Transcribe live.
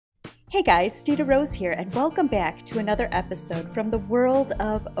Hey guys, StinaRose here, and welcome back to another episode from the world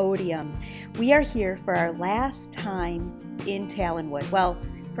of Otium. We are here for our last time in Talonwood. Well,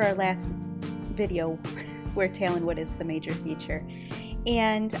 for our last video where Talonwood is the major feature.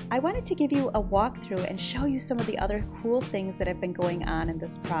 And I wanted to give you a walkthrough and show you some of the other cool things that have been going on in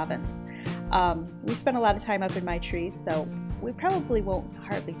this province. We spent a lot of time up in my trees, so we probably won't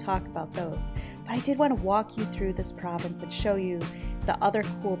hardly talk about those, but I did want to walk you through this province and show you the other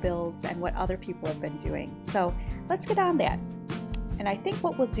cool builds and what other people have been doing. So let's get on that. And I think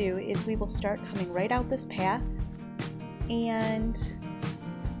what we'll do is we will start coming right out this path and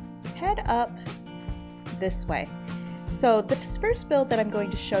head up this way. So this first build that I'm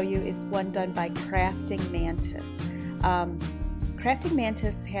going to show you is one done by Crafting Mantis. Crafting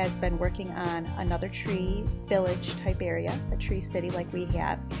Mantis has been working on another tree village type area, a tree city like we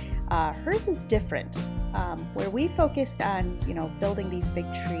have. Hers is different, where we focused on, building these big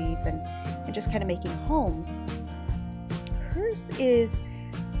trees and just kind of making homes. Hers is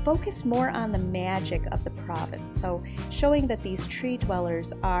focused more on the magic of the province, so showing that these tree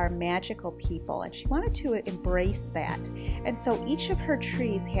dwellers are magical people, and she wanted to embrace that. And so each of her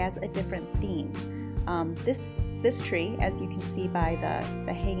trees has a different theme. This tree, as you can see by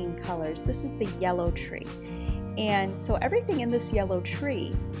the hanging colors, this is the yellow tree. And so everything in this yellow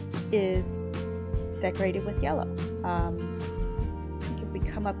tree is decorated with yellow. I think if we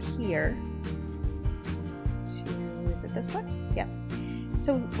come up here to, is it this one? Yeah.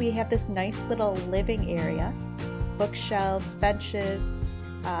 So we have this nice little living area, bookshelves, benches,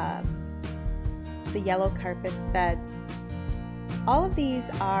 the yellow carpets, beds. All of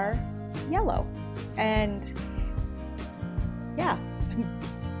these are yellow. And yeah,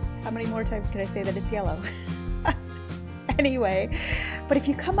 how many more times can I say that it's yellow? Anyway, but if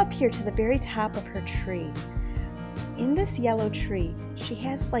you come up here to the very top of her tree, in this yellow tree, she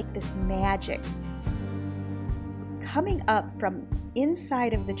has like this magic coming up from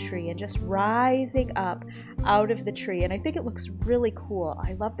inside of the tree and just rising up out of the tree. And I think it looks really cool.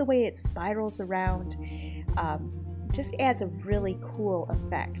 I love the way it spirals around. Just adds a really cool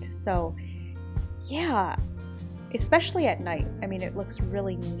effect. So yeah, especially at night. I mean, it looks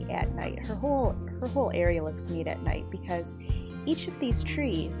really neat at night. Her whole area looks neat at night because each of these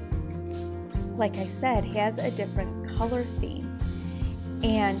trees, like I said, has a different color theme.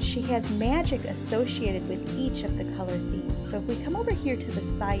 And she has magic associated with each of the color themes. So if we come over here to the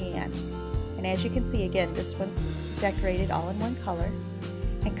cyan, and as you can see again, this one's decorated all in one color,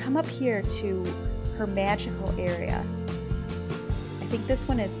 and come up here to her magical area. I think this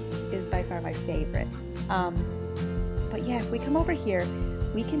one is by far my favorite. But yeah, if we come over here,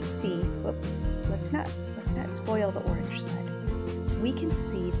 we can see, let's not spoil the orange side. We can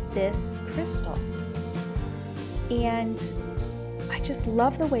see this crystal. And I just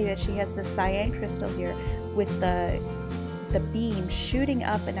love the way that she has the cyan crystal here with the beam shooting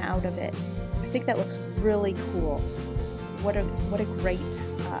up and out of it. I think that looks really cool. What a great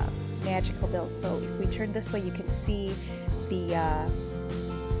magical build. So if we turn this way, you can see the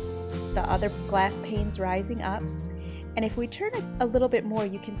other glass panes rising up. And if we turn it a little bit more,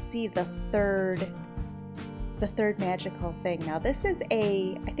 you can see the third magical thing. Now this is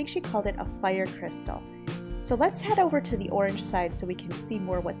I think she called it a fire crystal. So let's head over to the orange side so we can see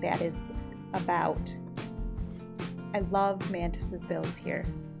more what that is about. I love Mantis's builds here.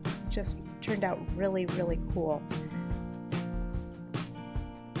 Just turned out really, really cool.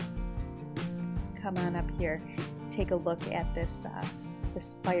 Come on up here, take a look at this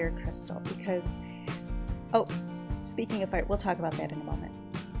fire crystal, because, oh, speaking of fire, we'll talk about that in a moment.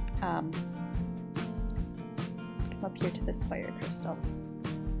 Come up here to this fire crystal.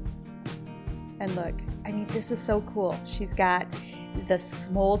 And look, I mean, this is so cool. She's got the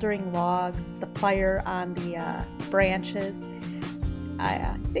smoldering logs, the fire on the branches.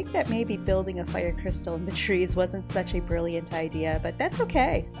 I think that maybe building a fire crystal in the trees wasn't such a brilliant idea, but that's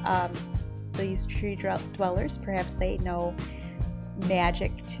okay. These tree dwellers, perhaps they know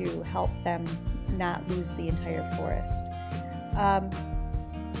magic to help them not lose the entire forest.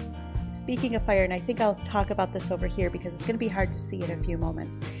 Speaking of fire, and I think I'll talk about this over here because it's going to be hard to see in a few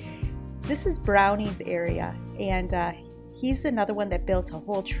moments. This is Brownie's area, and he's another one that built a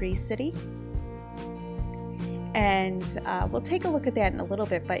whole tree city. And we'll take a look at that in a little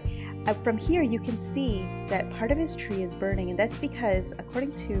bit, but from here you can see that part of his tree is burning, and that's because,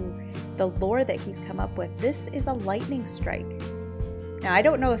 according to the lore that he's come up with, this is a lightning strike. Now, I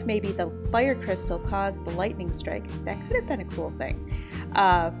don't know if maybe the fire crystal caused the lightning strike. That could have been a cool thing.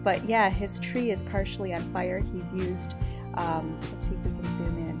 But yeah, his tree is partially on fire. He's used, let's see if we can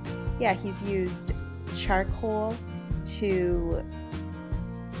zoom in. Yeah, he's used charcoal to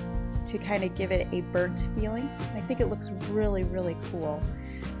to kind of give it a burnt feeling. I think it looks really, really cool.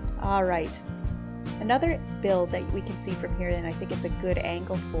 All right, another build that we can see from here, and I think it's a good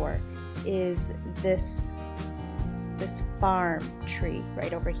angle for, is this farm tree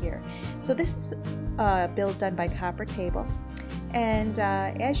right over here. So this is a build done by Copper Cable, and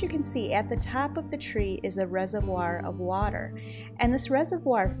as you can see, at the top of the tree is a reservoir of water, and this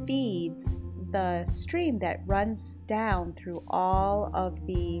reservoir feeds the stream that runs down through all of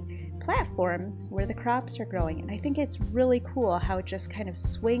the platforms where the crops are growing. And I think it's really cool how it just kind of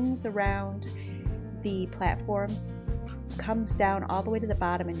swings around the platforms, comes down all the way to the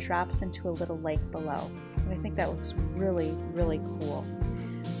bottom and drops into a little lake below. And I think that looks really, really cool.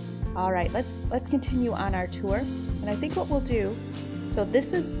 All right, let's continue on our tour. And I think what we'll do, so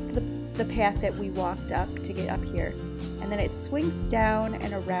this is the path that we walked up to get up here. And then it swings down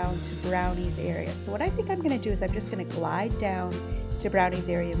and around to Brownie's area. So what I think I'm going to do is I'm just going to glide down to Brownie's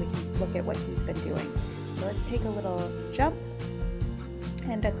area, and we can look at what he's been doing. So let's take a little jump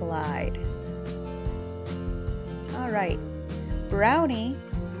and a glide. All right, Brownie,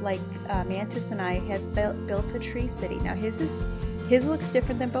 like Mantis and I, has built a tree city. Now his looks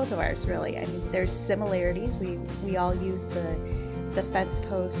different than both of ours, really. I mean, there's similarities. We all use the fence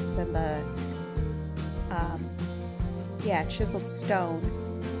posts and the chiseled stone,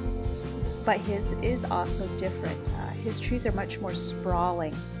 but his is also different. His trees are much more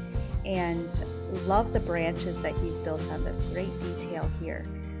sprawling, and love the branches that he's built on this. Great detail here.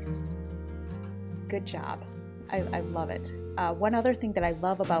 Good job. I love it. One other thing that I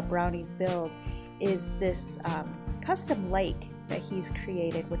love about Brownie's build is this custom lake that he's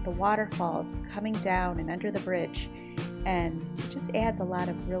created with the waterfalls coming down and under the bridge, and it just adds a lot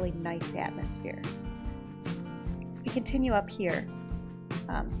of really nice atmosphere. We continue up here,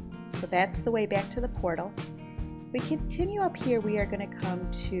 so that's the way back to the portal. We continue up here, we are going to come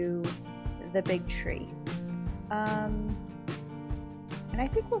to the big tree, and I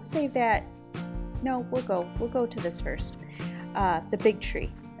think we'll save that. No, we'll go to this first. The big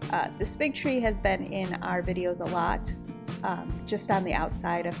tree. This big tree has been in our videos a lot, just on the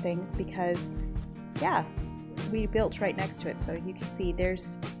outside of things, because yeah, we built right next to it, so you can see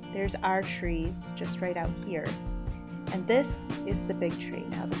there's our trees just right out here. And this is the big tree.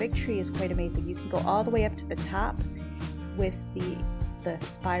 Now the big tree is quite amazing. You can go all the way up to the top with the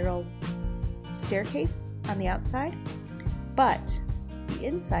spiral staircase on the outside, but the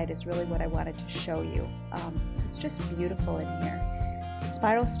inside is really what I wanted to show you. It's just beautiful in here.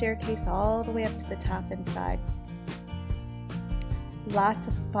 Spiral staircase all the way up to the top inside. Lots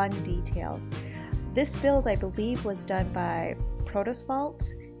of fun details. This build, I believe, was done by Protosvault,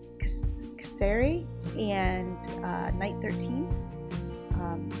 Kasseri, and Night 13.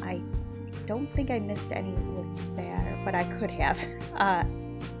 I don't think I missed any with that, but I could have.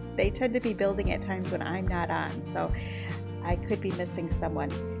 They tend to be building at times when I'm not on, so I could be missing someone.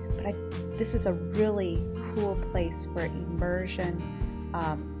 But this is a really cool place for immersion.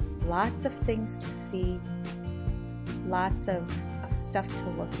 Lots of things to see, lots of stuff to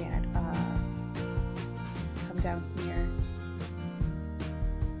look at. Come down here.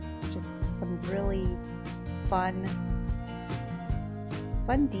 Just some really fun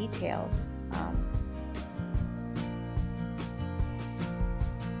details.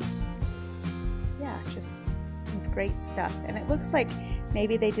 Yeah, just some great stuff. And it looks like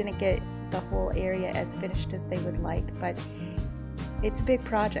maybe they didn't get the whole area as finished as they would like, but it's a big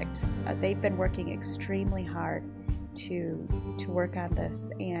project. They've been working extremely hard to work on this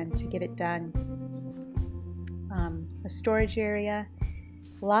and to get it done. A storage area,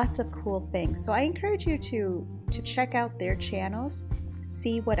 lots of cool things. So I encourage you to check out their channels,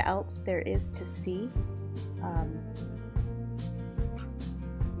 see what else there is to see.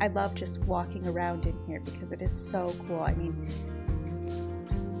 I love just walking around in here because it is so cool. I mean,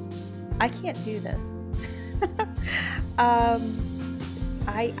 I can't do this.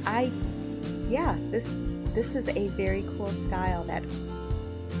 Yeah, this is a very cool style that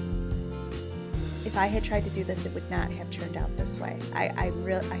if I had tried to do this, it would not have turned out this way. I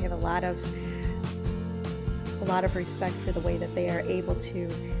have a lot of respect for the way that they are able to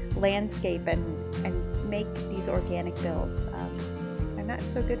landscape and make these organic builds. I'm not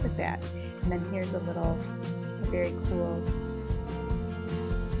so good with that. And then here's a very cool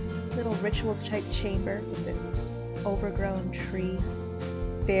little ritual type chamber with this overgrown tree.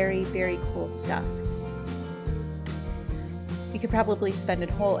 Very, very cool stuff. You could probably spend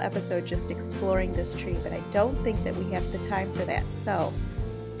a whole episode just exploring this tree, but I don't think that we have the time for that. So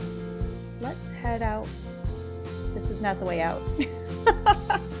let's head out. This is not the way out.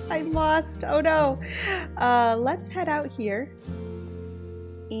 I'm lost. Oh no. Let's head out here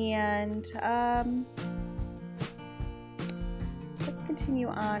And let's continue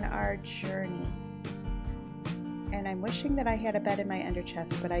on our journey. And I'm wishing that I had a bed in my under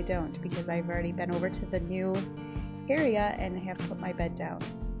chest, but I don't, because I've already been over to the new area and have put my bed down.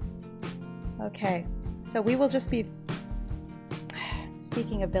 Okay, so we will just be,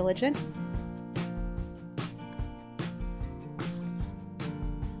 speaking of villaging,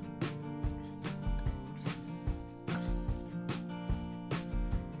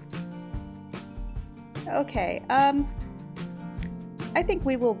 okay, I think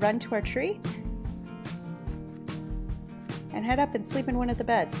we will run to our tree and head up and sleep in one of the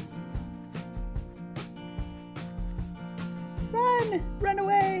beds. Run! Run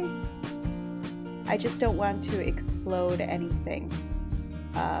away! I just don't want to explode anything.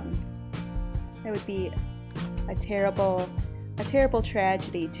 It would be a terrible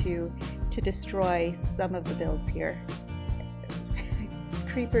tragedy to destroy some of the builds here.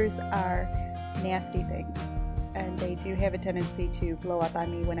 Creepers are nasty things, and they do have a tendency to blow up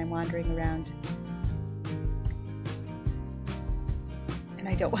on me when I'm wandering around. And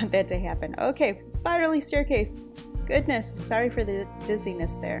I don't want that to happen. Okay, spirally staircase. Goodness, sorry for the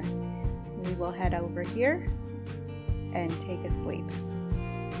dizziness there. We will head over here and take a sleep.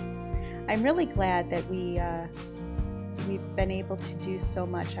 I'm really glad that we've been able to do so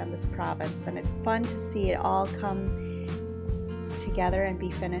much on this province, and it's fun to see it all come together and be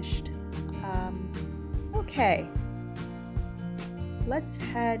finished. Okay, let's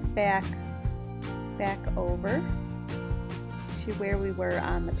head back over to where we were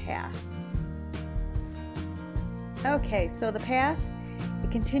on the path. Okay, so the path,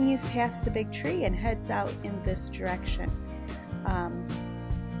 it continues past the big tree and heads out in this direction. I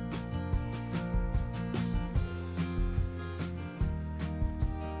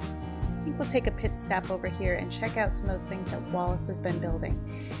think we'll take a pit stop over here and check out some of the things that Wallace has been building.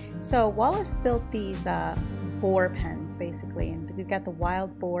 So Wallace built these boar pens, basically, and we've got the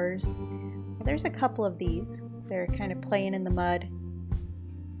wild boars. There's a couple of these. They're kind of playing in the mud.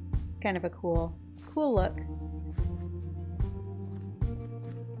 It's kind of a cool look.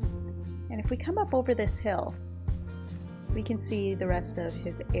 And if we come up over this hill, we can see the rest of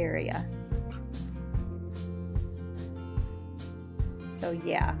his area. So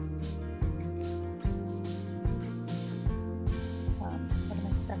yeah. What am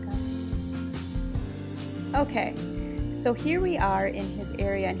I stuck on? Okay, so here we are in his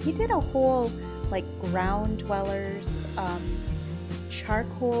area, and he did a whole like ground dwellers,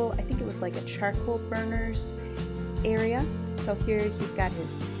 charcoal, I think it was like a charcoal burners area. So here he's got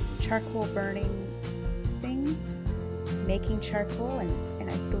his charcoal burning things, making charcoal, and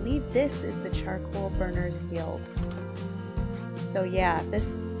I believe this is the Charcoal Burners Guild. So yeah,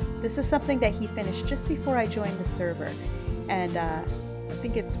 this is something that he finished just before I joined the server, and I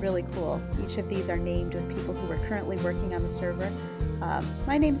think it's really cool. Each of these are named with people who are currently working on the server.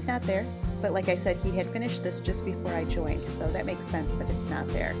 My name's not there, but like I said, he had finished this just before I joined, so that makes sense that it's not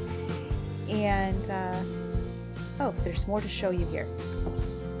there. And oh, there's more to show you here.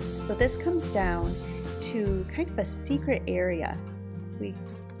 So this comes down to kind of a secret area. We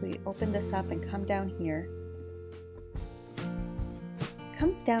open this up and come down here. It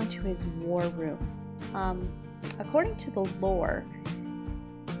comes down to his war room. According to the lore,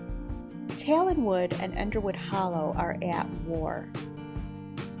 Talonwood and Underwood Hollow are at war.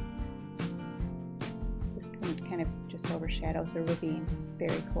 This kind of just overshadows a ravine.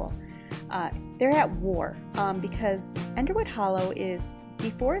 Very cool. They're at war because Underwood Hollow is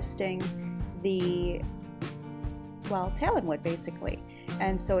deforesting the, well, Talonwood basically,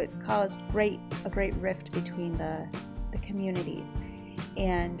 and so it's caused a great rift between the communities,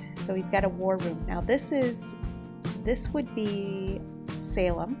 and so he's got a war room. Now this would be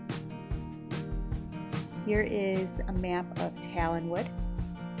Salem. Here is a map of Talonwood.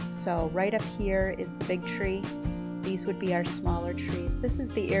 So right up here is the big tree. These would be our smaller trees. This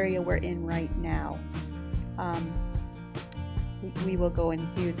is the area we're in right now. We will go and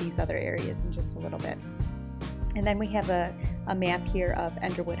view these other areas in just a little bit. And then we have a map here of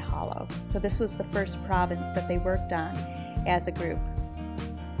Underwood Hollow. So this was the first province that they worked on as a group.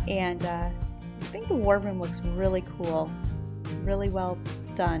 And I think the war room looks really cool, really well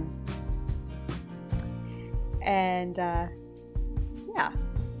done. And yeah,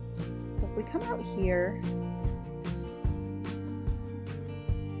 so if we come out here,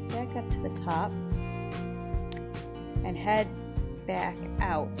 back up to the top, and head back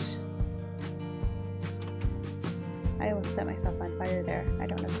out. I almost set myself on fire there. I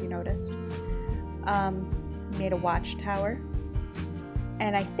don't know if you noticed. Made a watchtower.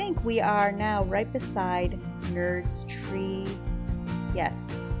 And I think we are now right beside Nerd's tree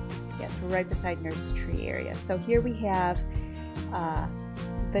Yes. Yes, we're right beside Nerd's tree area. So here we have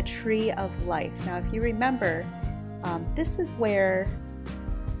the Tree of Life. Now, if you remember, this is where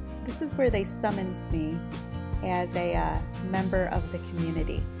they summoned me as a member of the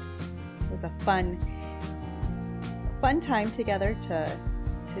community. It was a fun time together to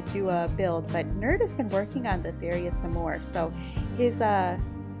do a build, but Nerd has been working on this area some more. So his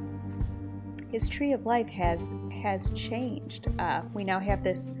Tree of Life has changed. We now have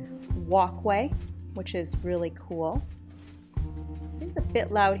this walkway, which is really cool. It's a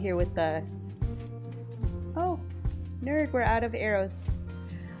bit loud here with the... Oh, Nerd, we're out of arrows.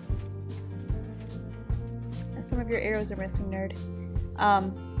 And some of your arrows are missing, Nerd.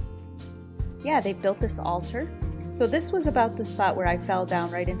 Yeah, they built this altar. So this was about the spot where I fell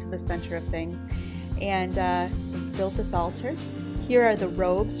down right into the center of things. And built this altar. Here are the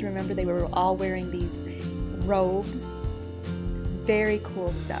robes. Remember, they were all wearing these robes. Very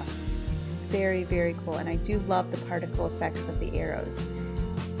cool stuff. Very, very cool. And I do love the particle effects of the arrows.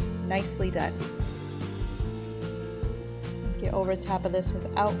 Nicely done. Get over the top of this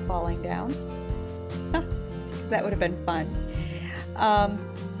without falling down. Because that would have been fun.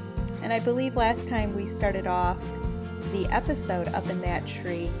 And I believe last time we started off the episode up in that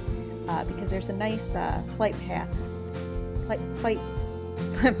tree because there's a nice flight path.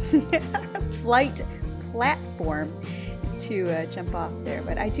 Flight platform to jump off there,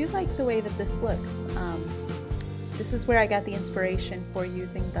 but I do like the way that this looks. This is where I got the inspiration for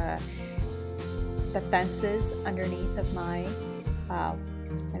using the fences underneath of mine,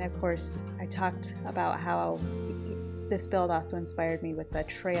 and of course I talked about how this build also inspired me with the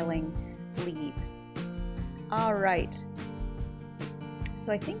trailing leaves. All right,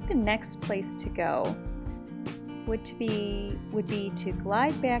 so I think the next place to go would be to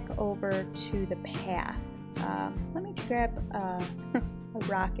glide back over to the path. Let me grab a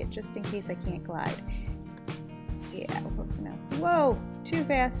rocket just in case I can't glide. Yeah, no. Whoa, too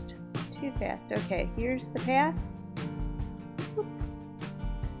fast, too fast. Okay, here's the path. Whoop.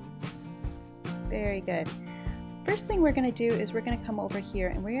 Very good. First thing we're going to do is we're going to come over here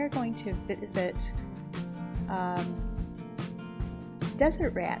and we are going to visit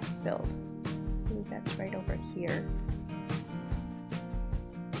Desert Rat's build. I believe that's right over here.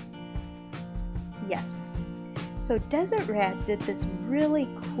 Yes. So Desert Rat did this really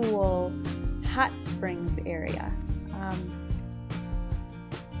cool hot springs area.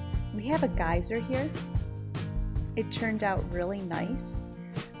 We have a geyser here. It turned out really nice.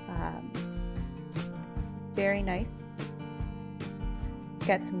 Very nice.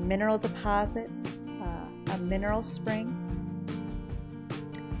 Got some mineral deposits, a mineral spring.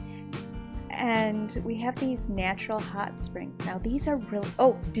 And we have these natural hot springs. Now these are really,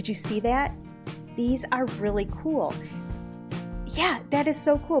 oh, did you see that? These are really cool. Yeah, that is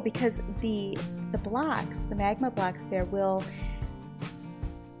so cool because the blocks, the magma blocks there will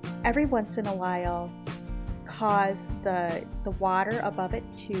every once in a while cause the water above it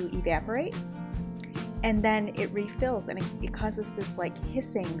to evaporate, and then it refills and it causes this like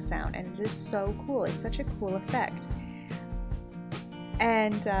hissing sound, and it is so cool. It's such a cool effect.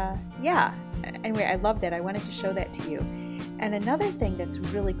 And yeah, anyway, I love that. I wanted to show that to you. And another thing that's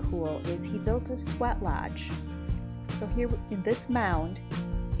really cool is he built a sweat lodge. So here in this mound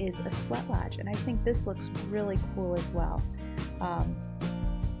is a sweat lodge, and I think this looks really cool as well.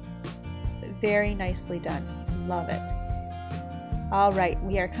 Very nicely done. Love it. All right,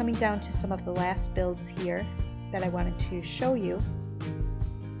 we are coming down to some of the last builds here that I wanted to show you.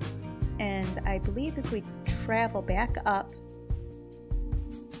 And I believe if we travel back up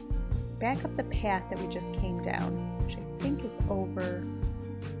the path that we just came down, which I think is over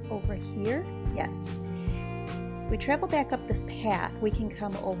here. Yes. We travel back up this path, we can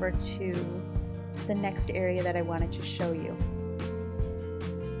come over to the next area that I wanted to show you.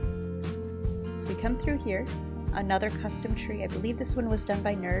 So we come through here, another custom tree. I believe this one was done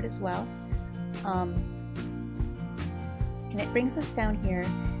by Nerd as well. And it brings us down here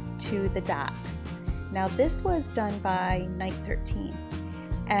to the docks. Now this was done by Night 13.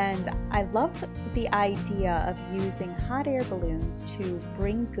 And I love the idea of using hot air balloons to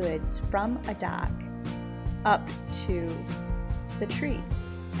bring goods from a dock up to the trees.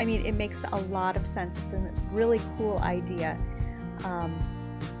 I mean, it makes a lot of sense. It's a really cool idea.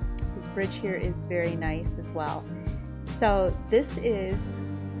 This bridge here is very nice as well. So this is,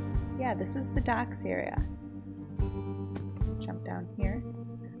 yeah, this is the docks area. Jump down here.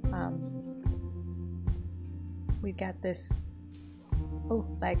 We've got this, oh,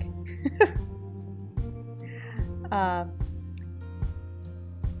 leg.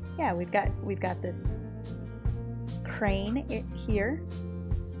 Yeah, we've got this crane here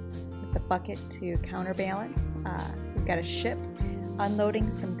with the bucket to counterbalance. We've got a ship unloading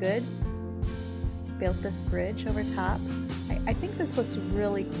some goods. Built this bridge over top. I think this looks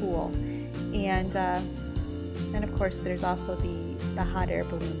really cool. And of course there's also the hot air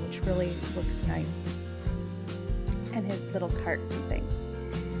balloon, which really looks nice. And his little carts and things.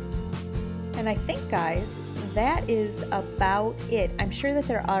 And I think, guys, that is about it. I'm sure that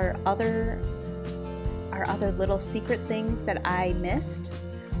there are other little secret things that I missed.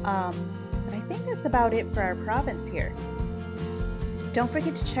 But I think that's about it for our province here. Don't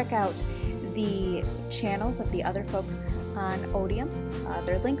forget to check out the channels of the other folks on Otium.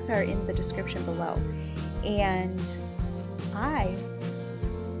 Their links are in the description below. And I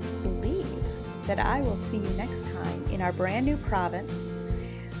believe that I will see you next time in our brand new province,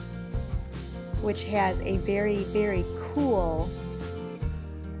 which has a very, very cool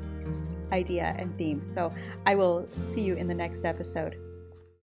idea and theme. So I will see you in the next episode.